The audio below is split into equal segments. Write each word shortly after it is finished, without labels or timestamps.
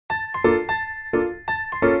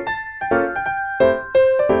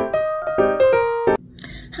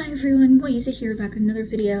Boyz here, back with another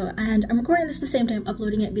video, and I'm recording this at the same time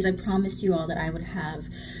uploading it because I promised you all that I would have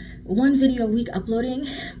one video a week uploading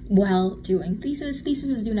while doing thesis. Thesis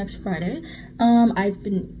is due next Friday. I've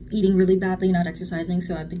been eating really badly, not exercising,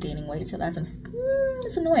 so I've been gaining weight, so that's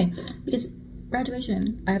annoying because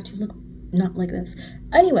graduation, I have to look not like this.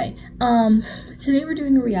 Anyway, today we're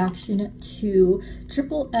doing a reaction to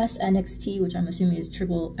tripleSNXT, which I'm assuming is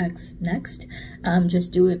tripleSNXT.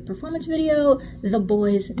 Just do it performance video. The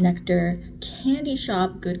Boyz Nectar,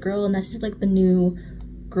 CandyShop, Good Girl, and this is like the new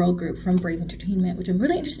girl group from Brave Entertainment, which I'm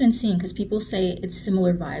really interested in seeing because people say it's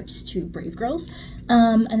similar vibes to Brave Girls.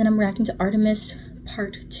 And then I'm reacting to ARTMS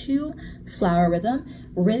Part 2, Flower Rhythm,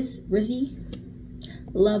 RIIZE,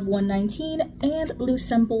 Love 119, and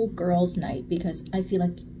Loossemble Girls Night, because I feel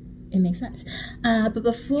like it makes sense. But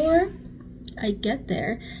before I get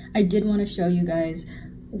there, I did want to show you guys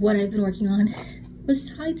what I've been working on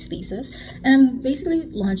besides thesis. And I'm basically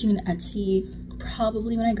launching an Etsy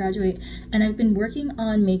probably when I graduate, and I've been working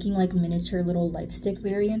on making like miniature little light stick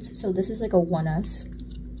variants. So this is like a 1S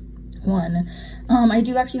one. I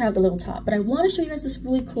do actually have the little top, but I want to show you guys this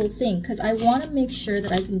really cool thing because I want to make sure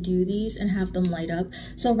that I can do these and have them light up.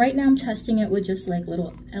 So right now I'm testing it with just like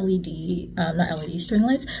little LED, not LED, string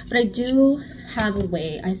lights, but I do have a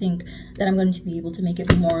way, I think, that I'm going to be able to make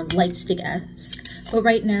it more light stick-esque. But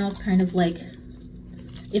right now it's kind of like,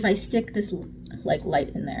 if I stick this like light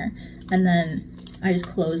in there and then I just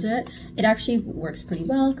close it, it actually works pretty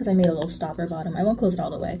well because I made a little stopper bottom. I won't close it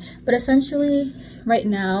all the way, but essentially right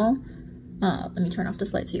now, let me turn off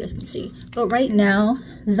this light so you guys can see. But right now,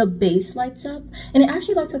 the base lights up, and it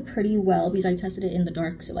actually lights up pretty well because I tested it in the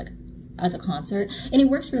dark, so like as a concert, and it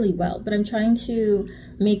works really well. But I'm trying to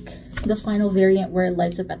make the final variant where it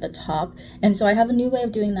lights up at the top, and so I have a new way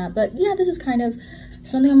of doing that. But yeah, this is kind of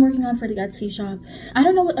something I'm working on for the Etsy shop. I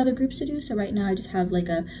don't know what other groups to do, so right now I just have like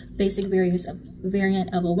a basic variant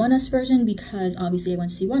of a 1S version because obviously I went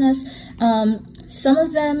to see 1S. Some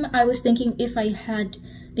of them I was thinking if I had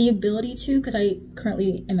the ability to, because I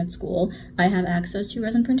currently am at school, I have access to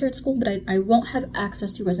resin printer at school, but I won't have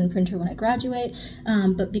access to resin printer when I graduate.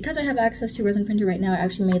 But because I have access to resin printer right now, I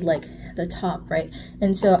actually made like the top, right?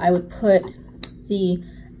 And so I would put the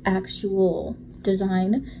actual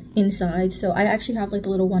design inside. So I actually have like the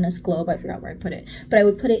little 1S globe, I forgot where I put it, but I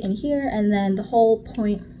would put it in here, and then the whole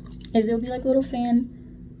point is it would be like a little fan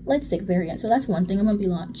light stick variant. So that's one thing I'm gonna be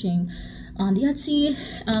launching on the Etsy.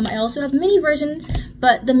 I also have mini versions,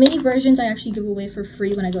 but the mini versions I actually give away for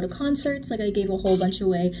free when I go to concerts. Like I gave a whole bunch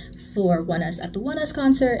away for 1S at the 1S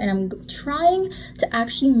concert, and I'm trying to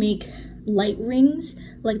actually make light rings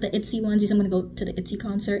like the ITZY ones because I'm going to go to the ITZY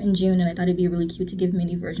concert in June, and I thought it'd be really cute to give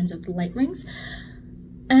mini versions of the light rings,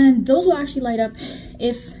 and those will actually light up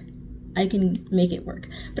if I can make it work.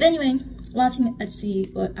 But anyway, launching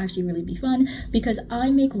Etsy will actually really be fun because I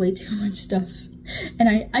make way too much stuff, and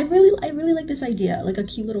I really like this idea, like a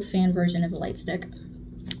cute little fan version of a light stick.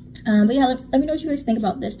 But yeah, let me know what you guys think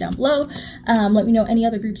about this down below. Let me know any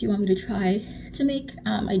other groups you want me to try to make.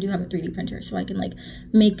 I do have a 3D printer, so I can like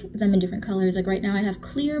make them in different colors. Like right now I have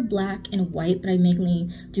clear, black, and white, but I mainly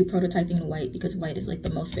do prototyping in white because white is like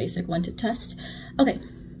the most basic one to test. Okay.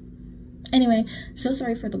 Anyway, so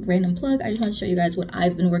sorry for the random plug. I just want to show you guys what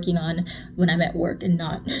I've been working on when I'm at work and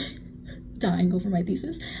not dying over my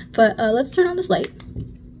thesis. But let's turn on this light,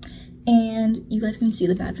 and you guys can see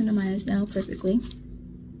the bags under my eyes now perfectly.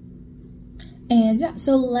 And yeah,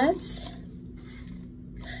 so let's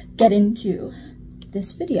get into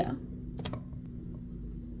this video.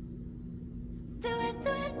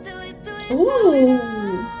 Ooh,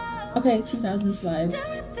 okay, 2000s vibe.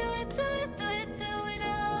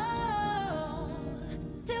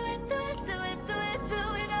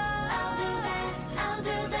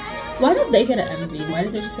 Why did they get an MV? Why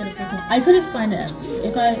did they just get a freaking... I couldn't find an MV.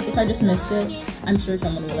 If I just missed it, I'm sure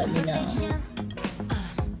someone will let me know.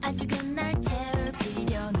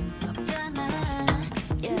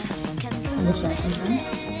 I'm gonna try something.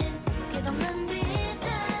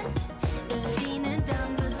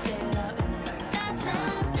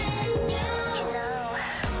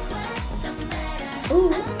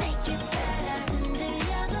 Ooh.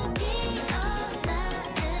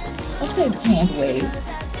 Okay, hand wave.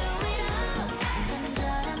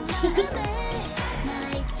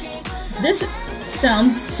 This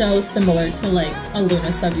sounds so similar to like a Luna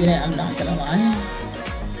subunit, I'm not gonna lie.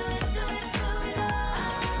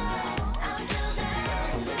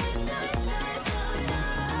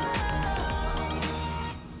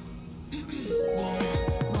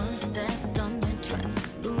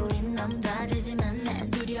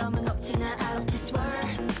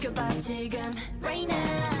 right now.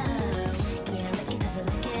 Yeah, like it doesn't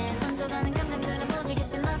like it. 먼저 가는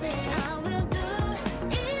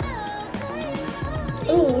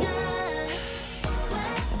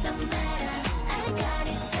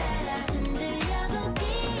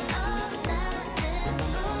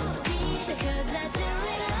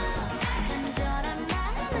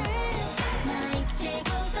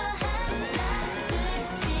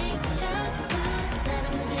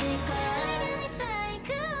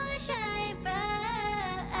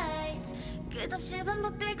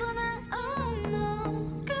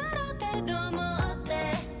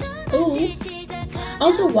Ooh.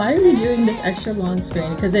 Also, why are we doing this extra long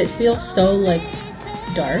screen? Because it feels so like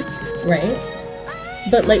dark, right?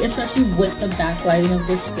 But like, especially with the backlighting of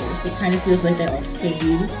this space, it kind of feels like they all fade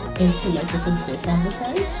into like this abyss on the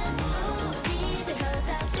sides.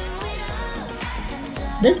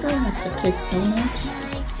 This girl has to kick so much.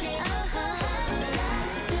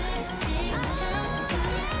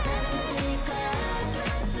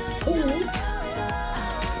 Ooh.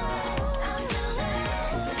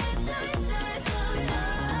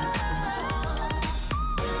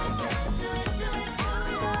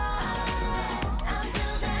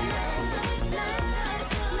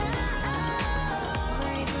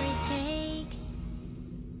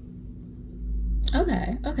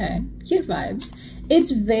 Okay, cute vibes.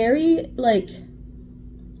 It's very like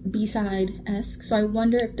B-side-esque, so I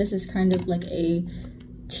wonder if this is kind of like a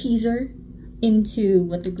teaser into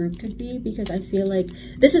what the group could be, because I feel like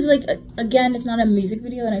this is like, again, it's not a music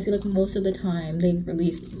video, and I feel like most of the time they've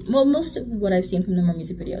released, well, most of what I've seen from them are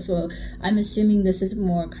music videos, so I'm assuming this is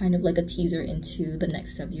more kind of like a teaser into the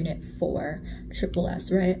next subunit for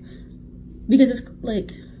tripleS, right? Because it's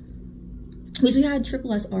like, because we had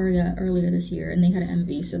tripleS Aria earlier this year and they had an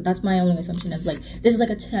MV, so that's my only assumption of like, this is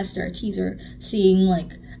like a test or a teaser, seeing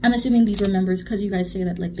like, I'm assuming these were members, because you guys say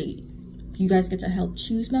that like you guys get to help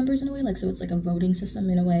choose members in a way, like, so it's like a voting system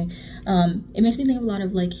in a way. It makes me think of a lot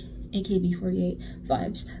of like AKB48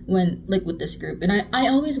 vibes when like with this group, and I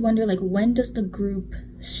always wonder like, when does the group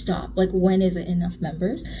stop? Like, when is it enough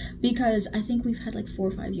members? Because I think we've had like 4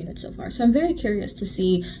 or 5 units so far, so I'm very curious to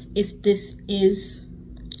see if this is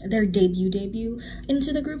their debut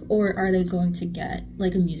into the group, or are they going to get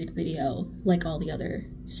like a music video like all the other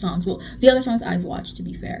songs? Well, the other songs I've watched, to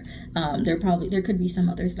be fair, there could be some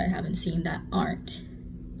others that I haven't seen that aren't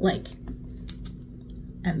like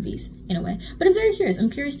MVs in a way, but I'm very curious. I'm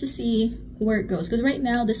curious to see where it goes, because right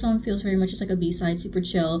now this song feels very much just like a B-side, super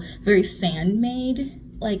chill, very fan-made,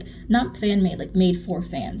 like not fan-made, like made for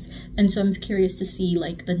fans, and so I'm curious to see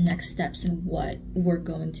like the next steps and what we're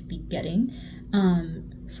going to be getting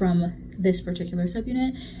from this particular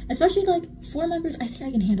subunit, especially like 4 members. I think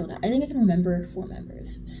I can handle that. I think I can remember 4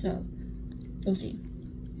 members, so we'll see.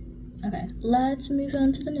 Okay, let's move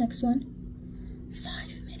on to the next one.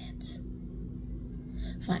 5 minutes.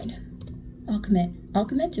 Fine, I'll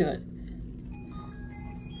commit to it.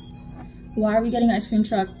 Why are we getting ice cream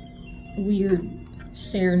truck weird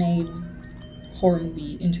serenade horror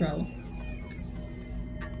movie intro?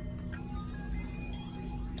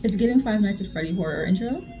 It's giving Five Nights at Freddy horror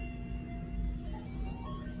intro.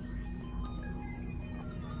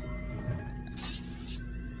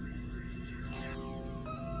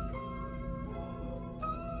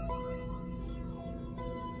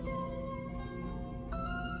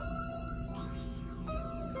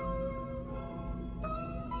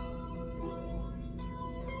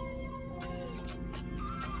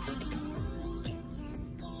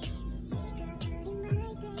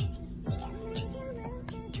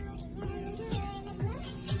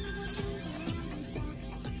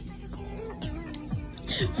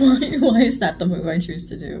 Why is that the move I choose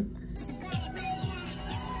to do?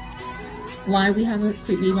 Why we have a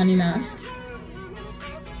creepy bunny mask?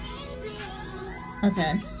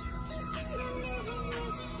 Okay.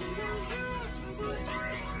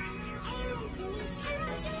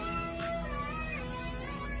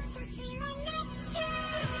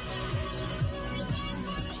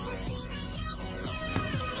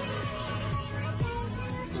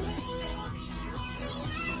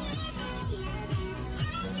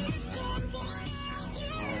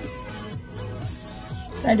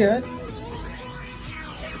 Can I do it?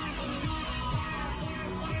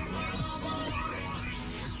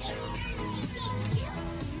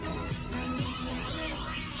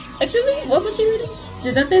 Excuse me? What was he reading?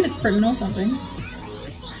 Did that say the criminal something?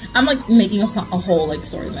 I'm like making a whole like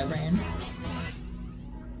story in my brain.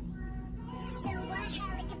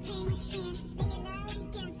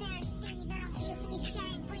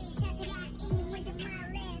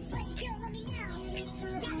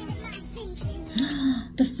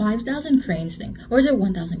 The 5,000 cranes thing, or is it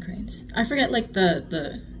 1,000 cranes? I forget like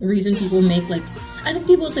the reason people make like, I think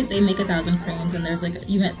people, it's like they make 1,000 cranes and there's like,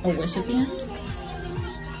 you meant a wish at the end.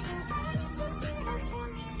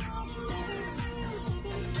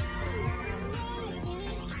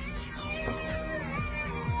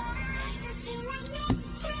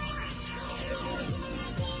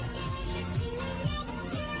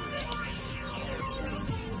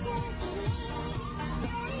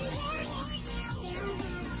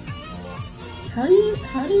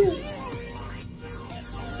 How do you?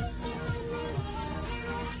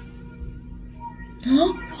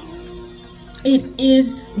 It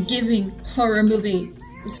is giving horror movie.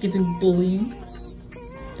 It's giving bullying.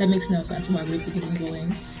 That makes no sense. Why would it be giving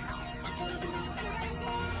bullying?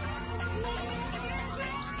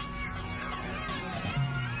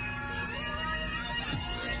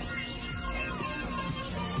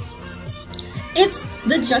 It's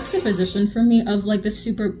the juxtaposition for me of like the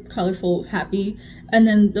super colorful happy and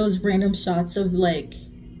then those random shots of like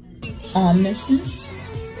ominousness.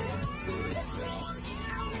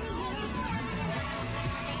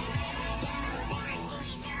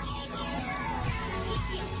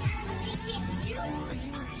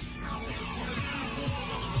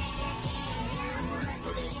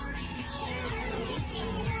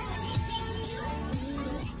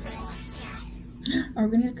 Are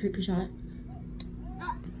we gonna get a creepy shot?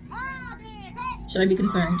 Should I be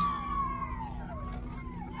concerned?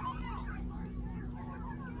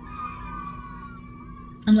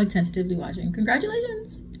 I'm like tentatively watching.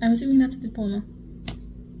 Congratulations! I'm assuming that's a diploma.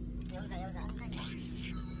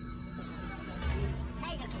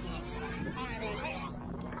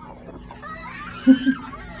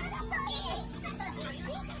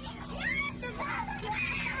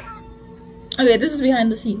 Okay, this is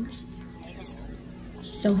behind the scenes.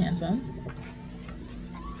 He's so handsome.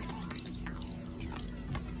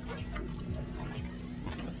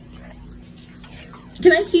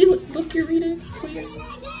 Can I see what book you're reading, please?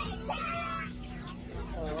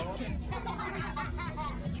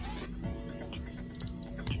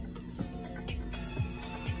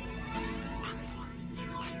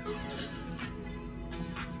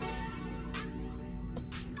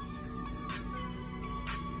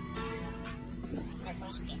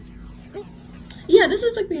 Yeah, this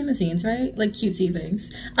is like behind the scenes, right? Like cutesy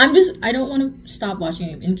things. I don't want to stop watching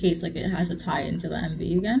it in case like it has a tie into the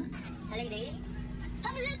MV again.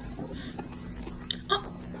 Oh.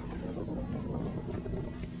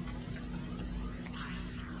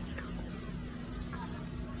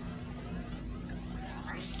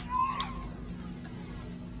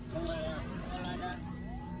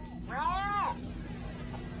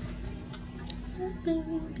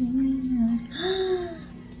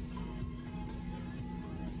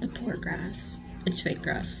 The poor grass. It's fake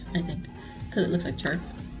grass, I think, because it looks like turf.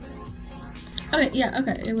 Okay, yeah,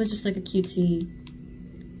 okay. It was just like a cutesy.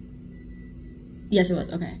 Yes, it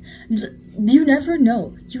was. Okay. You never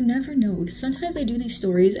know. You never know. Because sometimes I do these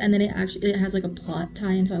stories and then it has like a plot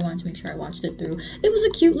tie-in, so I wanted to make sure I watched it through. It was a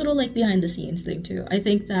cute little like behind the scenes thing too. I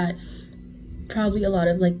think that probably a lot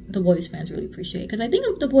of like the Boyz fans really appreciate, because I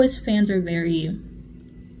think the Boyz fans are very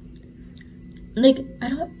like, I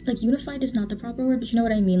don't like, unified is not the proper word, but you know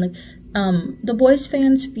what I mean. Like the Boyz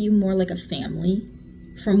fans feel more like a family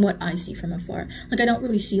from what I see from afar. Like I don't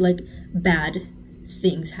really see like bad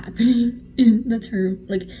things happening in the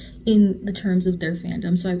terms of their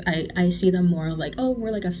fandom. So I see them more like, oh,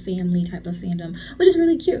 we're like a family type of fandom, which is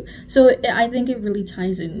really cute. So I think it really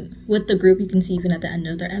ties in with the group. You can see even at the end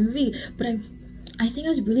of their MV. But I think I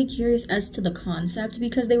was really curious as to the concept,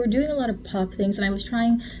 because they were doing a lot of pop things, and I was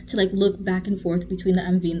trying to like look back and forth between the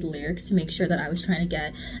MV and the lyrics to make sure that I was trying to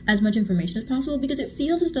get as much information as possible, because it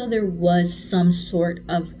feels as though there was some sort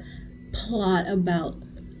of plot about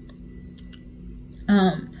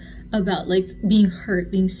like being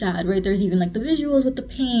hurt, being sad, right? There's even like the visuals with the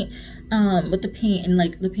paint, and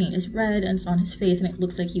like the paint is red and it's on his face and it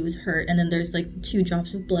looks like he was hurt, and then there's like 2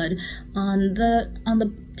 drops of blood on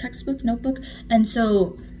the textbook notebook, and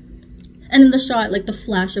then the shot, like the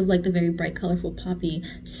flash of like the very bright colorful poppy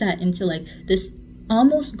set into like this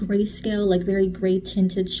almost grayscale, like very gray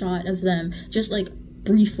tinted shot of them just like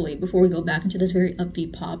briefly before we go back into this very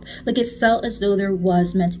upbeat pop. Like it felt as though there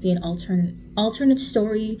was meant to be an alternate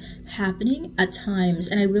story happening at times,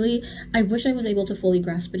 and I wish I was able to fully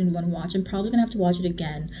grasp it in one watch. I'm probably gonna have to watch it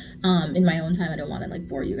again in my own time. I don't want to like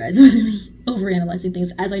bore you guys with me overanalyzing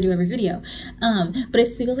things as I do every video, but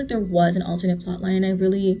it feels like there was an alternate plot line,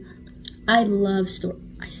 and I love story.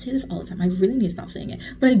 I say this all the time. I really need to stop saying it,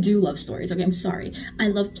 but I do love stories. Okay, I'm sorry. I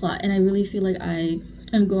love plot, and I really feel like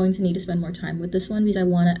I'm going to need to spend more time with this one because I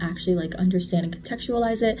want to actually like understand and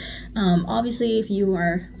contextualize it. Obviously, if you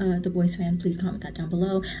are the Boyz fan, please comment that down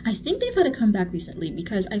below. I think they've had a comeback recently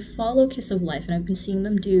because I follow Kiss of Life and I've been seeing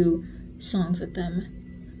them do songs with them.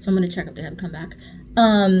 So I'm going to check if they have a comeback.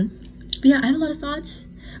 But yeah, I have a lot of thoughts,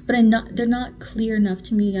 but they're not clear enough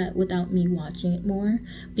to me yet without me watching it more,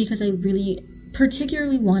 because I really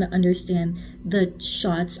particularly want to understand the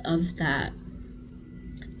shots of that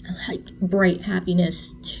like bright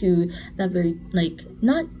happiness to that very like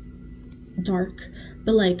not dark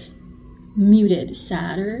but like muted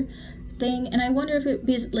sadder thing, and I wonder if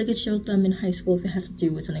it shows them in high school, if it has to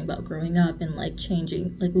do with something about growing up and like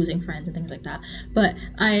changing, like losing friends and things like that. But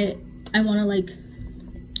I want to like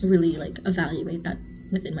really like evaluate that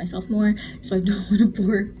within myself more, so I don't want to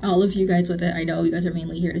bore all of you guys with it. I know you guys are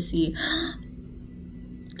mainly here to see.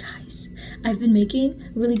 Guys, I've been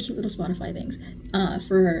making really cute little Spotify things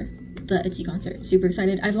for the ITZY concert. Super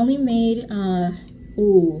excited. I've only made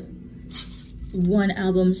one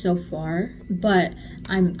album so far, but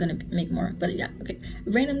I'm gonna make more. But yeah, okay,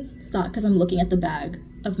 random thought, because I'm looking at the bag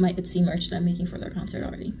of my ITZY merch that I'm making for their concert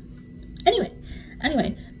already.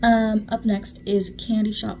 Anyway, up next is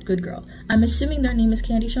CandyShop Good Girl. I'm assuming their name is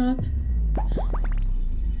CandyShop.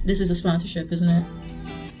 This is a sponsorship, isn't it?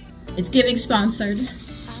 It's giving sponsored.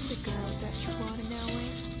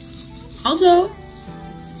 Also,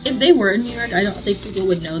 if they were in New York, I don't think people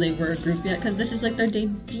would know they were a group yet, because this is like their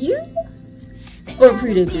debut or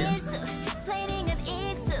pre-debut.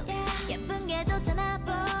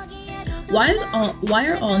 Why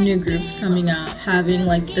are all new groups coming out having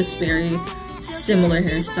like this very similar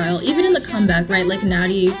hairstyle? Even in the comeback, right? Like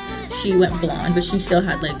Natty, she went blonde, but she still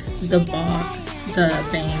had like the bob, the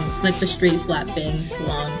bangs, like the straight flat bangs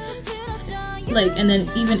long. Like, and then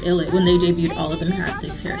even Illit, when they debuted, all of them had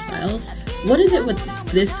these hairstyles. What is it with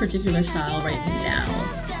this particular style right now?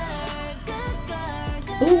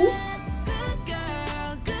 Ooh.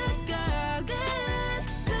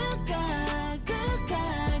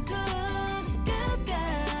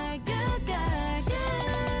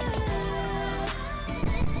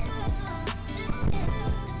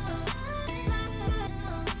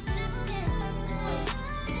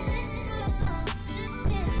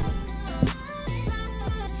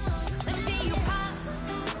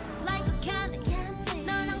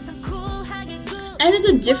 And it's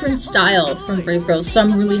a different style from Brave Girls, so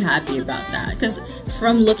I'm really happy about that. Because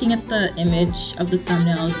from looking at the image of the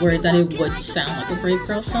thumbnail, I was worried that it would sound like a Brave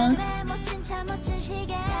Girls song.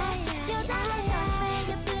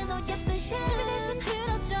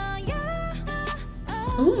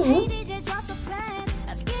 Ooh.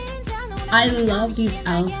 I love these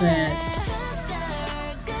outfits.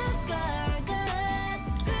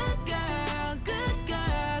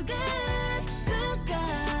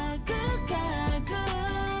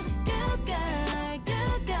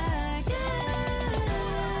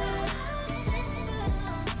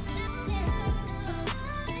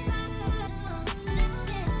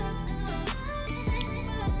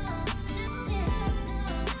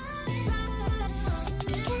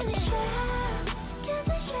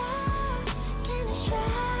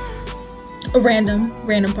 A random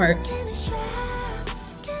part.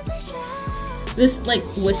 This like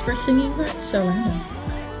whisper singing part, so random.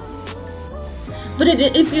 But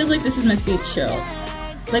it feels like this is meant to be chill.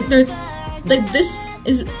 Like there's like this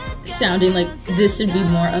is sounding like this should be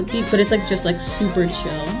more upbeat, but it's like just like super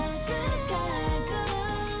chill.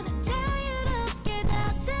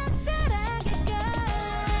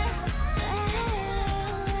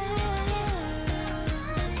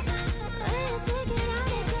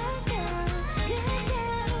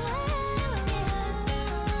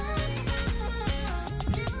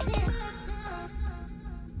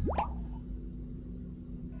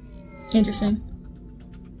 Interesting.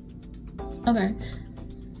 Okay.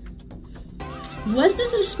 Was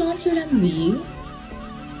this a sponsored MV?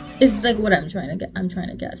 Is like what I'm trying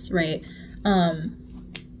to guess, right?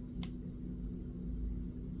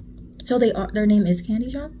 So their name is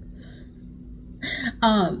CandyShop?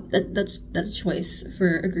 That's a choice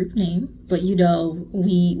for a group name, but you know,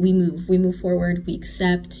 we move forward, we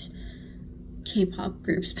accept K-pop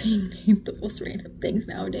groups being named the most random things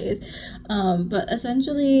nowadays. But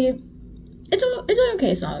essentially it's an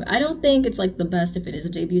okay song. I don't think it's like the best if it is a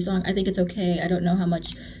debut song. I think it's okay. I don't know how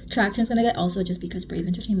much traction it's gonna get. Also, just because Brave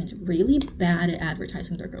Entertainment's really bad at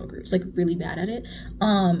advertising their girl groups, like really bad at it.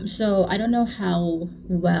 So I don't know how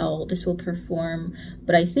well this will perform,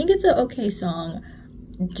 but I think it's an okay song.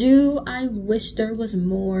 Do I wish there was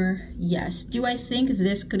more? Yes. Do I think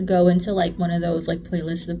this could go into like one of those like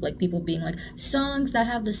playlists of like people being like songs that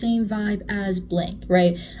have the same vibe as blank,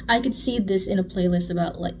 right? I could see this in a playlist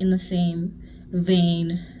about like in the same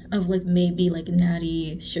vein of like maybe like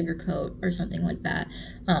Natty, Sugarcoat or something like that.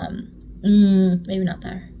 Maybe not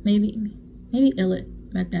there. Maybe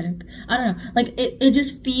Illit, Magnetic. I don't know. Like it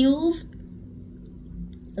just feels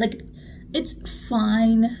like it's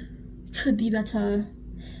fine. Could be better.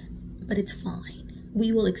 But it's fine.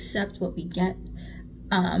 We will accept what we get.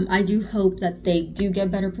 I do hope that they do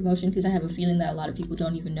get better promotion, because I have a feeling that a lot of people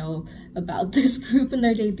don't even know about this group in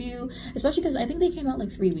their debut, especially because I think they came out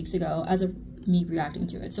like 3 weeks ago as of me reacting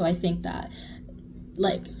to it. So I think that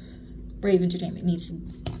like Brave Entertainment needs to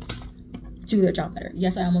do their job better.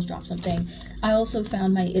 Yes, I almost dropped something. I also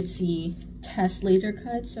found my Etsy test laser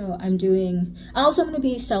cut, so I'm also going to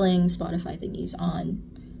be selling Spotify thingies on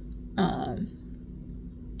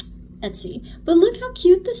Etsy. But look how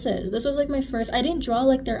cute this is. This was like my first. I didn't draw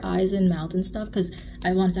like their eyes and mouth and stuff because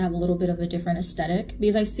I wanted to have a little bit of a different aesthetic,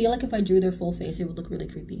 because I feel like if I drew their full face it would look really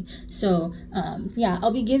creepy. So yeah,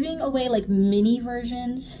 I'll be giving away like mini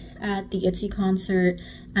versions at the Etsy concert,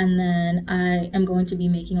 and then I am going to be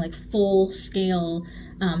making like full scale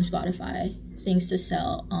Spotify things to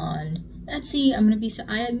sell on Etsy.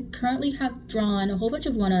 I currently have drawn a whole bunch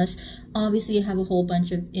of One Us. Obviously I have a whole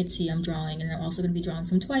bunch of Etsy I'm drawing, and I'm also going to be drawing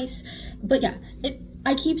some twice. But yeah,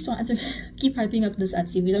 I keep hyping up this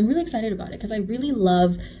Etsy because I'm really excited about it, because I really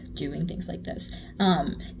love doing things like this.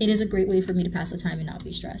 It is a great way for me to pass the time and not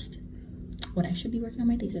be stressed when I should be working on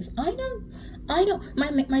my thesis. I know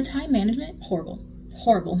my time management, horrible.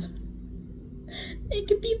 It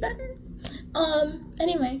could be better.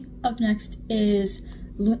 Anyway, up next is,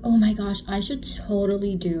 oh my gosh, I should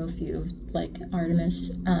totally do a few like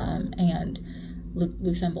ARTMS and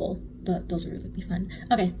Loossemble. Those would really be fun.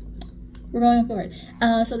 Okay, we're going forward.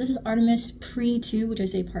 So this is ARTMS Pre-2, which I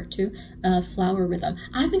say Part 2, Flower Rhythm.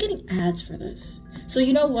 I've been getting ads for this. So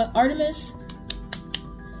you know what? ARTMS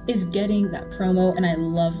is getting that promo, and I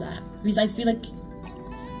love that, because I feel like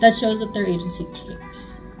that shows that their agency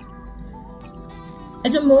cares.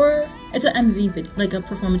 It's an MV video, like a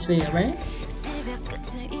performance video, right?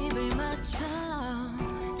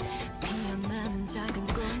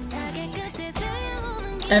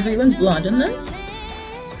 Everyone's blonde in this?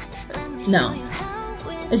 No.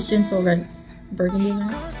 It's Jinsoul Red Burgundy,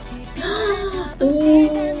 right?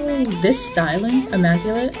 Ooh, this styling,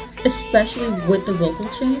 immaculate. Especially with the vocal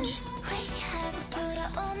change.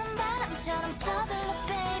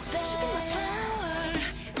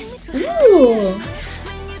 Ooh.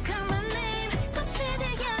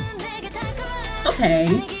 Okay,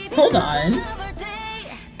 hold on.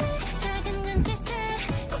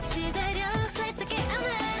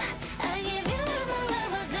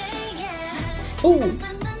 Ooh.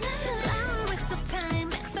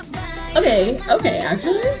 Okay,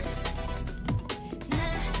 actually.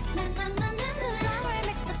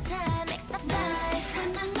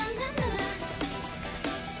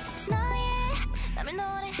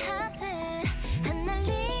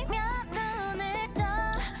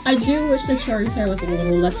 I do wish the Cherry's hair was a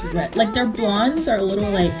little less red. Like, their blondes are a little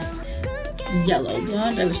like yellow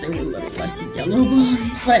blonde. I wish they were a little less yellow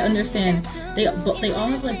blonde. But I understand they all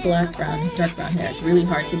have like black, brown, dark brown hair. It's really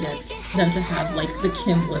hard to get them to have like the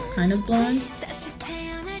Kim Lip kind of blonde.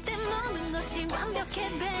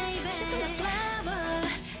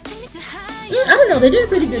 I don't know, they did a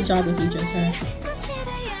pretty good job with Eugen's hair.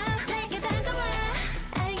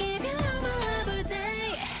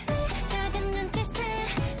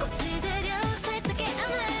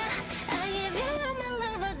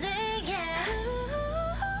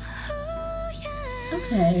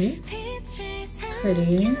 Okay,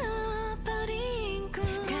 pretty.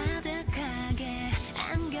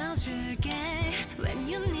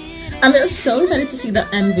 I'm so excited to see the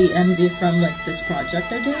MV from like this project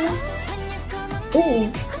they're doing.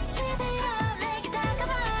 Ooh.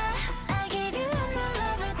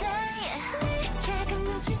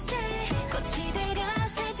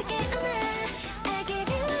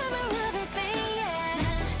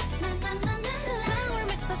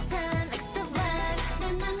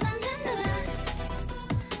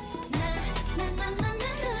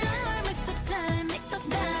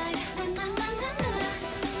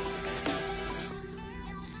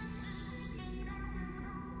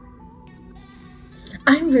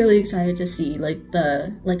 I'm really excited to see like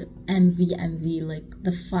the MV like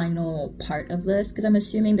the final part of this, because I'm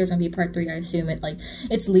assuming there's gonna be part 3. I assume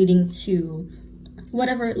it's leading to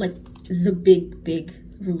whatever like the big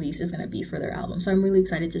release is gonna be for their album. So I'm really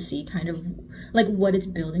excited to see kind of like what it's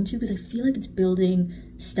building to, because I feel like it's building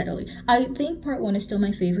steadily. I think part 1 is still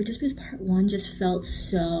my favorite, just because part 1 just felt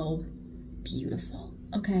so beautiful.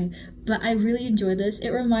 Okay, but I really enjoyed this. It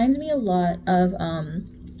reminds me a lot of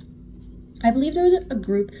I believe there was a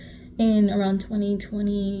group in around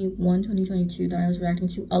 2021, 2022 that I was reacting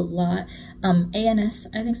to a lot. ANS,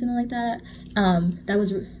 I think, something like that. That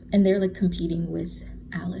was, and they're like competing with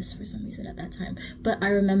Alice for some reason at that time. But I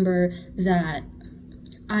remember that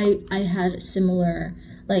I had a similar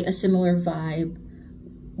vibe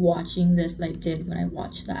watching this that I did when I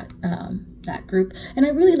watched that that group, and I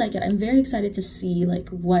really like it. I'm very excited to see like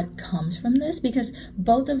what comes from this, because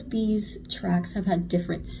both of these tracks have had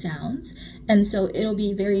different sounds, and so it'll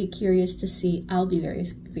be very curious to see. I'll be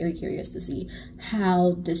very curious to see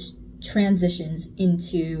how this transitions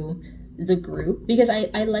into the group, because I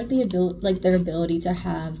like the their ability to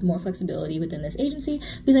have more flexibility within this agency,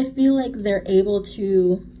 because I feel like they're able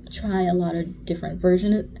to try a lot of different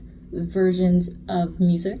versions of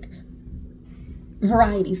music,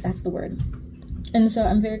 varieties, that's the word. And so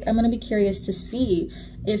I'm gonna be curious to see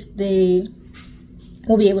if they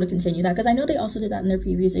will be able to continue that, because I know they also did that in their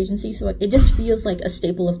previous agency. So it just feels like a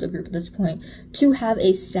staple of the group at this point to have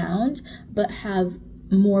a sound but have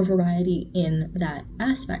more variety in that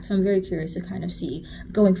aspect. So I'm very curious to kind of see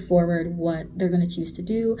going forward what they're going to choose to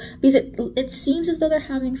do, because it seems as though they're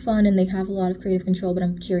having fun and they have a lot of creative control, but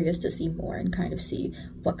I'm curious to see more and kind of see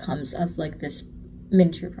what comes of like this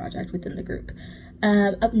miniature project within the group.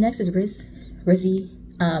 Up next is RIIZE,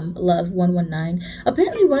 Love 119.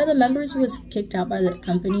 Apparently one of the members was kicked out by the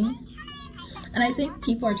company, and I think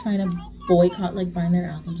people are trying to boycott like buying their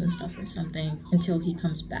albums and stuff or something until he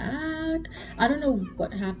comes back. I don't know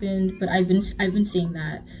what happened, but I've been seeing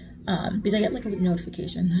that because I get like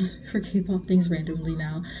notifications for K-pop things randomly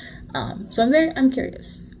now. So I'm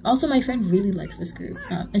curious. Also, my friend really likes this group,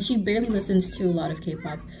 and she barely listens to a lot of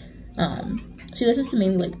K-pop. She listens to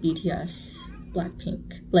mainly like BTS,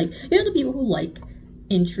 Blackpink, like, you know, the people who like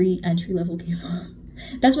entry level K-pop.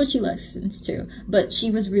 That's what she listens to. But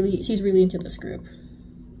she's really into this group.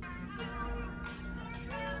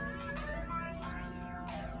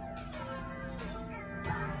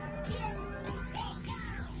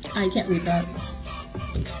 I can't read that.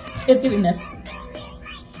 It's giving this.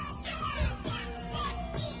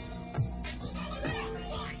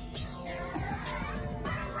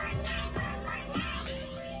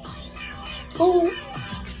 Oh.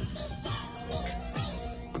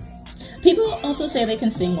 People also say they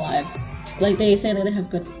can sing live. Like, they say that they have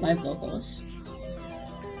good live vocals.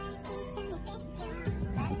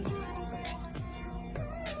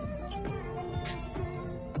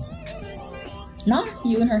 Not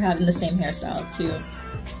you and her having the same hairstyle, cute.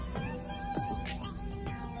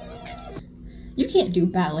 You can't do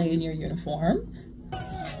ballet in your uniform.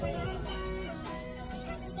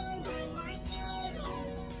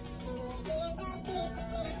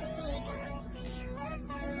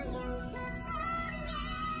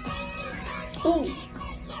 Ooh.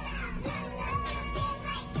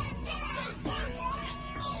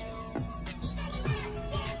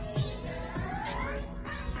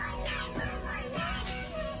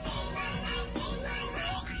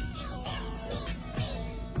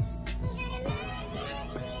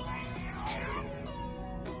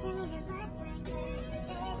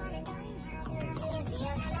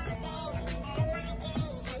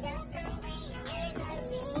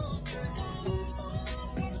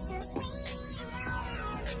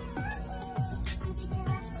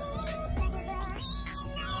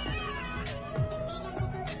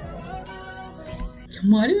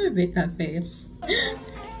 Why did I make that face?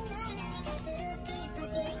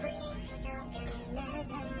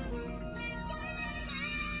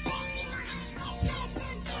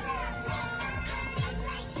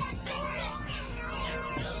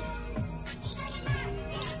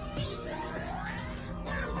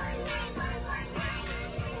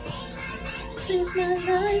 Save my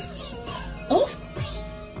life. Oh!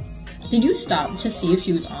 Did you stop to see if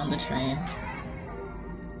she was on the train?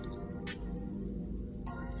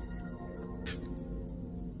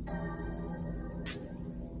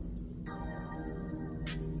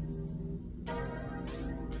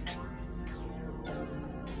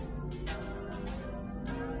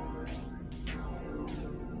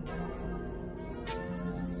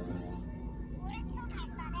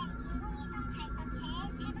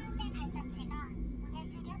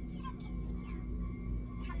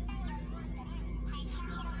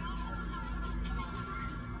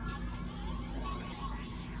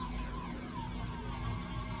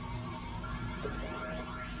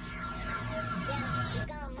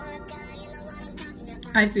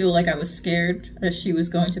 I feel like I was scared that she was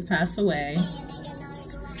going to pass away.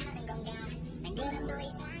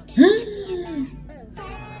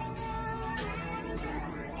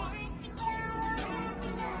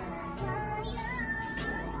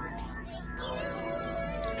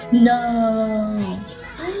 No.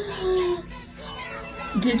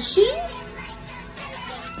 Did she?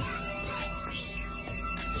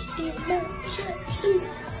 Emergency.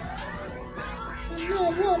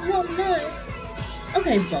 1119.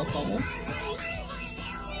 Okay, vocal.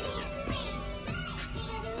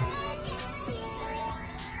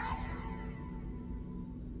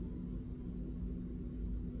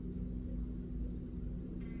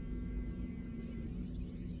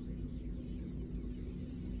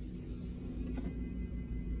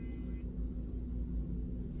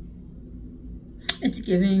 It's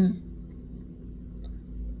giving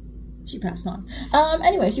she passed on.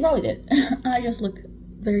 Anyway, she probably did. I just look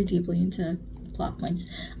very deeply into plot points.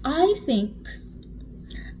 I think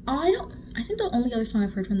the only other song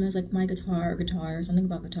I've heard from them is like My Guitar or something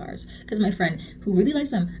about guitars, because my friend who really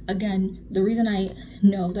likes them, again, the reason I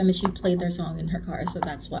know of them is she played their song in her car, so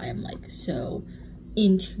that's why I'm like so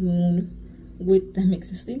in tune with them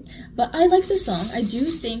existing. But I like this song. I do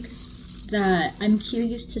think that I'm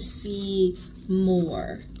curious to see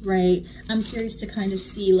more, right? I'm curious to kind of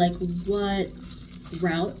see like what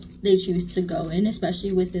route they choose to go in,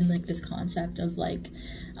 especially within like this concept of like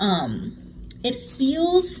it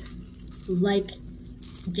feels like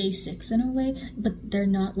Day 6 in a way, but they're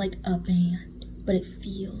not like a band, but it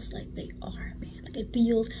feels like they are a band. Like it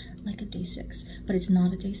feels like a Day 6, but it's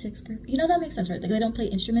not a Day 6 group. You know, that makes sense, right? Like they don't play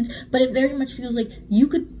instruments, but it very much feels like you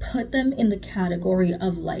could put them in the category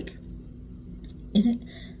of like, is it,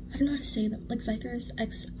 I don't know how to say them, like Xikers,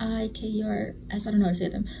 Xikers, I don't know how to say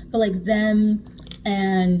them, but like them,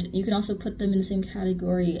 and you can also put them in the same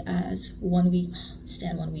category as ONEWE,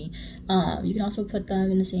 stan ONEWE. You can also put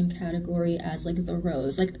them in the same category as like the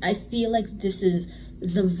Rose. Like I feel like this is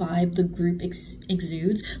the vibe the group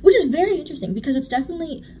exudes, which is very interesting because it's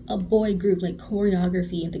definitely a boy group, like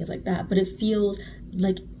choreography and things like that, but it feels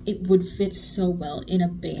like it would fit so well in a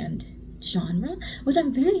band genre, which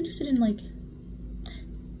I'm very interested in, like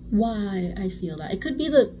why I feel that. It could be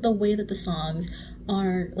the way that the songs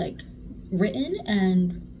are like written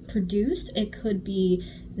and produced. It could be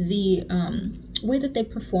the way that they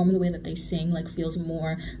perform, the way that they sing, like feels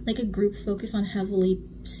more like a group focused on heavily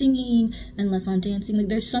singing and less on dancing. Like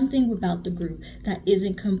there's something about the group that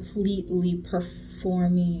isn't completely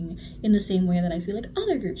performing in the same way that I feel like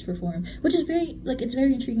other groups perform, which is very, like, it's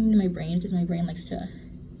very intriguing to my brain because my brain likes to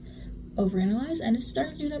overanalyze, and it's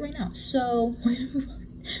starting to do that right now. So we're gonna move on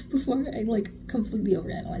before I like completely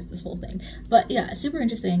overanalyze this whole thing. But yeah, super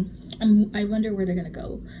interesting. I wonder where they're gonna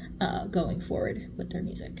go going forward with their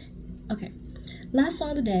music. Okay, last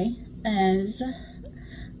song of the day is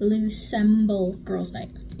Loossemble, Girls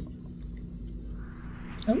Night.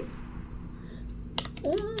 Oh,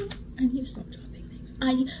 I need to stop dropping things.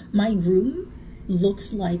 My room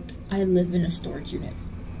looks like I live in a storage unit.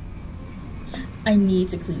 I need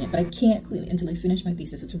to clean it, but I can't clean it until I finish my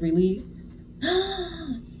thesis. It's really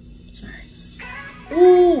sorry.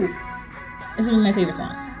 Ooh, it's gonna be my favorite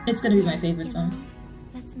song. It's gonna be my favorite song.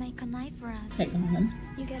 Let's make a night for us. Okay, come on.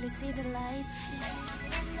 You gotta see the light.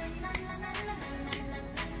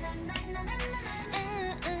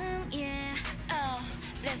 Yeah. Oh,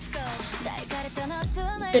 let's go.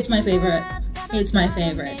 It's my favorite. It's my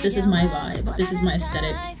favorite. This is my vibe. This is my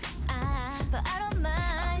aesthetic.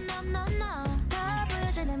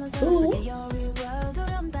 Ooh.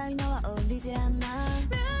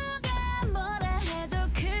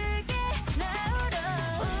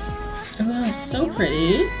 Oh, so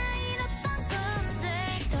pretty.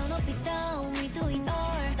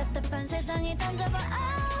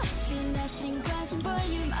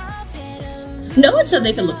 No one said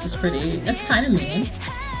they could look this pretty. That's kind of mean.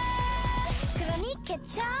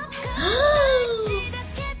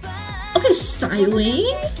 Okay, styling.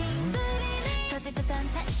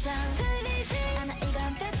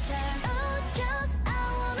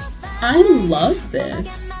 I love this.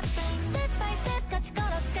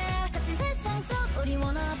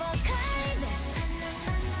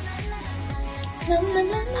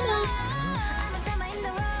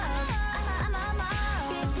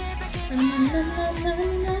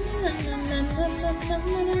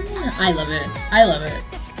 I love it. I love it.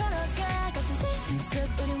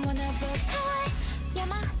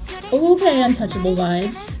 Okay, Untouchable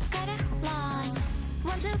vibes.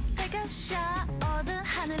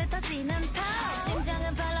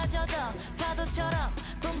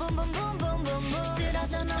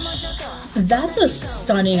 That's a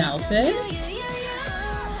stunning outfit.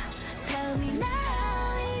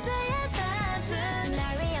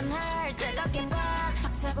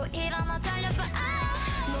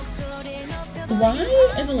 Why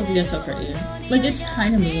is Olivia so pretty? Like, it's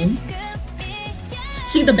kind of mean.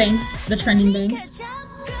 See the bangs, the trending bangs.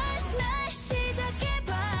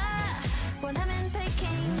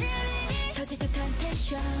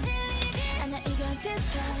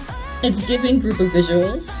 It's giving group of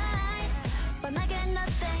visuals.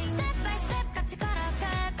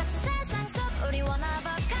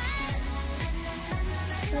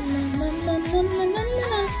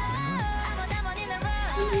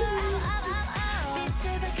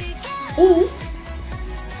 Ooh.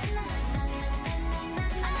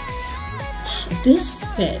 This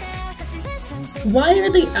fit. Why are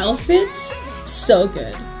the outfits so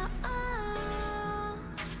good?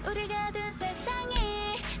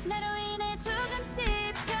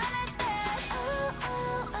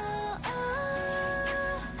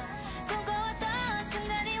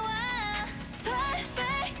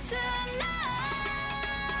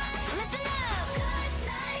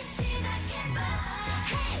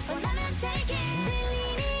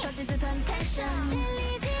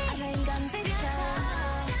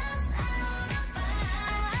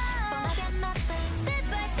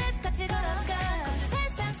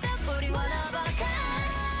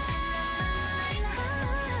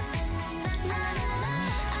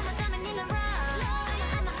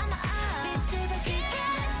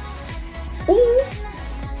 Ooh.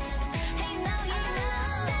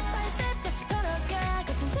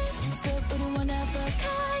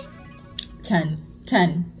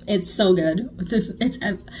 10. It's so good.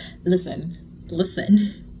 Listen.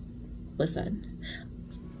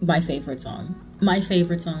 My favorite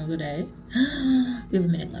song of the day. We have a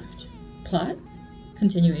minute left. Plot?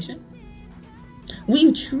 Continuation?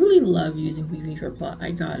 We truly love using BB for plot,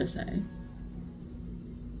 I gotta say.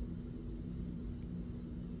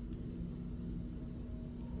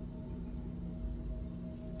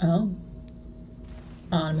 Oh.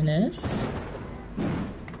 Ominous.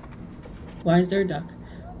 Why is there a duck?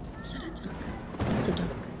 Is that a duck? It's a duck.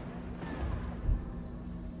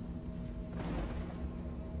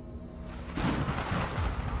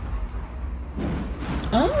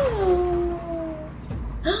 Oh!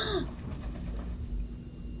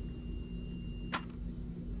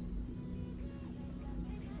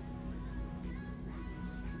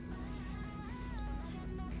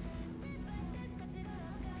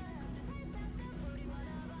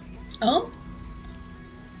 Oh?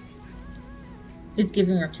 It's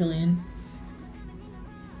giving reptilian.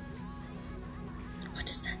 What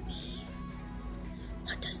does that mean?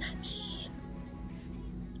 What does that mean?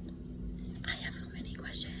 I have so many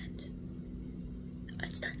questions.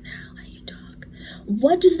 It's done now. I can talk.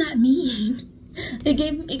 What does that mean? It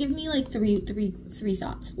gave me like three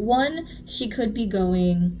thoughts. One, she could be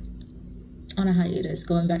going on a hiatus,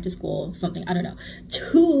 going back to school, something, I don't know.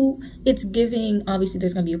 Two, it's giving, obviously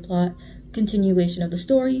there's gonna be a plot, continuation of the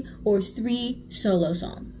story. Or 3, solo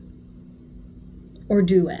song or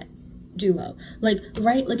duo, like,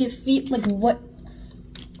 right? Like, it feels like,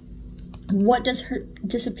 what does her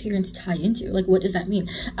disappearance tie into? Like, what does that mean?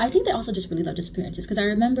 I think they also just really love disappearances, because I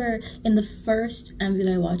remember in the first MV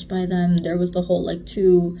that I watched by them, there was the whole like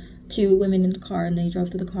two women in the car, and they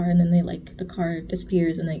drove to the car, and then they like, the car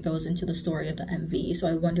disappears, and then it goes into the story of the MV. So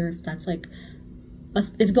I wonder if that's like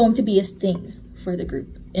it's going to be a thing for the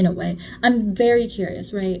group in a way. I'm very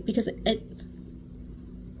curious, right? Because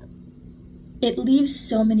it leaves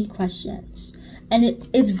so many questions, and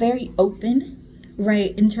it's very open,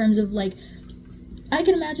 right? In terms of like, I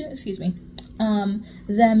can imagine, excuse me,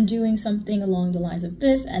 them doing something along the lines of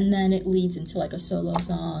this, and then it leads into like a solo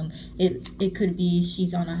song. It could be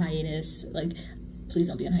she's on a hiatus. Like, please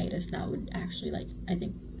don't be on hiatus. That would actually, like, I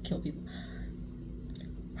think, kill people,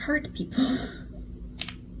 hurt people.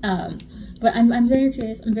 But I'm very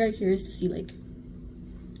curious. I'm very curious to see like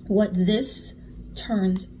what this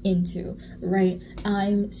turns into, right?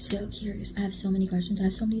 I'm so curious. I have so many questions. I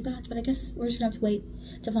have so many thoughts, but I guess we're just gonna have to wait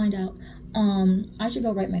to find out. I should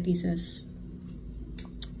go write my thesis.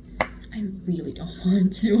 I really don't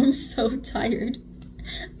want to. I'm so tired.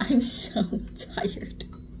 I'm so tired.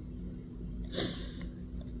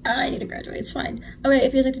 I need to graduate. It's fine. Okay,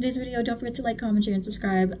 if you guys like today's video, don't forget to like, comment, share, and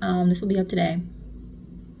subscribe. This will be up today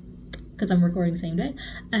because I'm recording same day,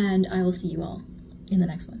 and I will see you all in the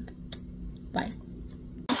next one. Bye.